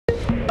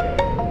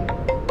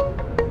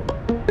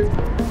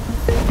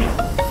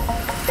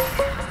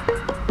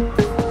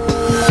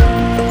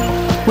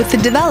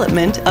With the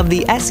development of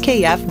the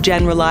SKF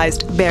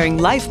Generalized Bearing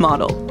Life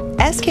Model,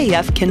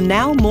 SKF can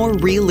now more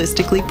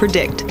realistically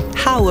predict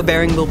how a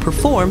bearing will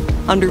perform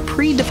under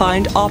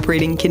predefined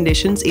operating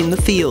conditions in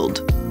the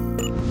field.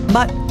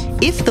 But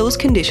if those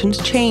conditions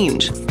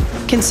change,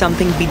 can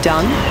something be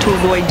done to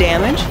avoid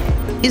damage?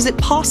 Is it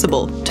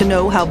possible to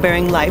know how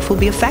bearing life will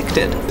be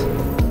affected?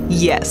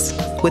 Yes,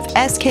 with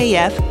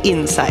SKF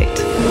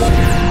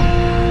Insight.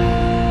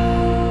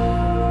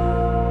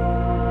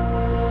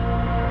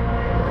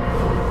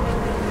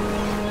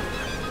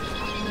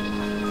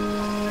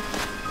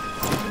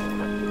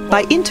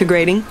 By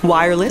integrating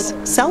wireless,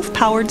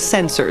 self-powered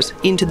sensors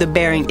into the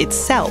bearing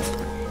itself,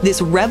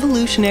 this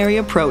revolutionary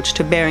approach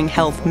to bearing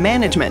health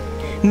management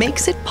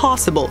makes it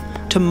possible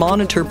to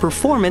monitor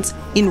performance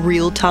in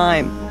real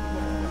time,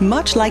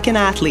 much like an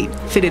athlete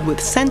fitted with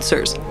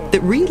sensors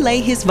that relay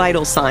his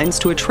vital signs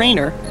to a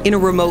trainer in a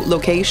remote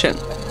location.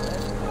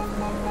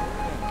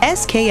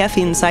 SKF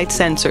Insight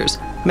sensors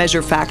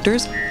measure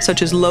factors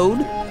such as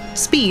load,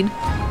 speed,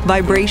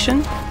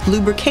 vibration,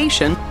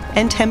 lubrication,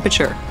 and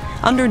temperature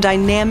under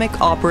dynamic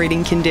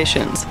operating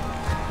conditions,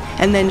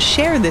 and then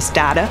share this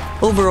data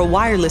over a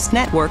wireless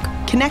network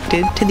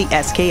connected to the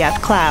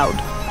SKF Cloud.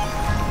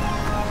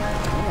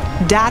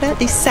 Data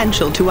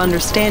essential to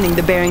understanding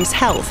the bearing's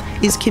health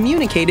is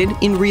communicated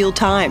in real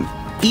time,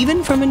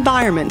 even from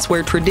environments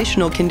where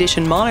traditional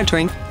condition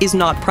monitoring is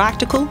not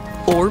practical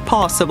or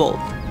possible.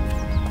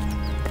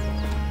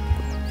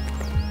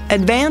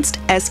 Advanced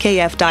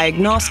SKF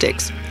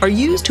diagnostics are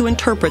used to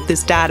interpret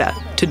this data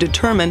to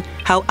determine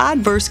how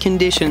adverse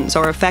conditions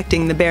are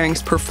affecting the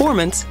bearing's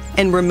performance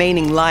and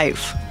remaining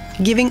life,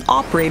 giving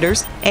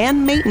operators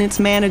and maintenance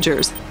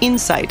managers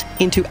insight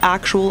into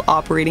actual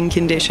operating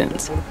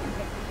conditions.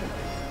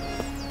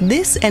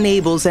 This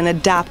enables an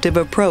adaptive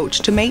approach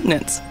to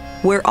maintenance,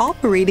 where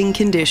operating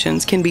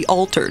conditions can be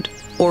altered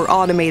or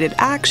automated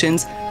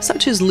actions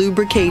such as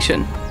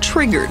lubrication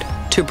triggered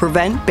to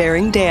prevent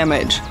bearing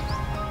damage.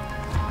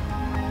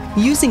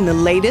 Using the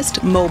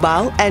latest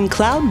mobile and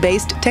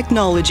cloud-based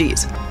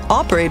technologies,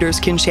 operators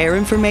can share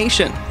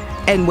information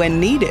and, when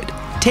needed,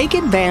 take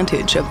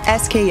advantage of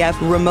SKF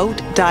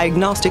remote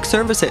diagnostic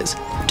services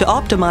to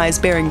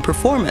optimize bearing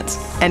performance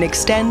and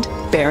extend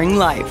bearing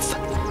life.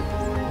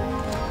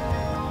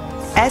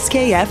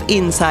 SKF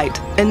Insight,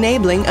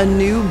 enabling a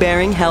new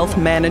bearing health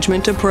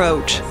management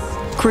approach,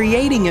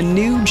 creating a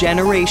new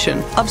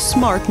generation of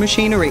smart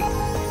machinery,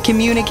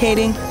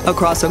 communicating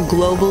across a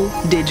global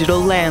digital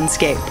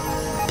landscape,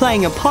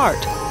 playing a part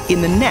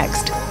in the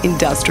next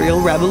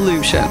industrial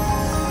revolution.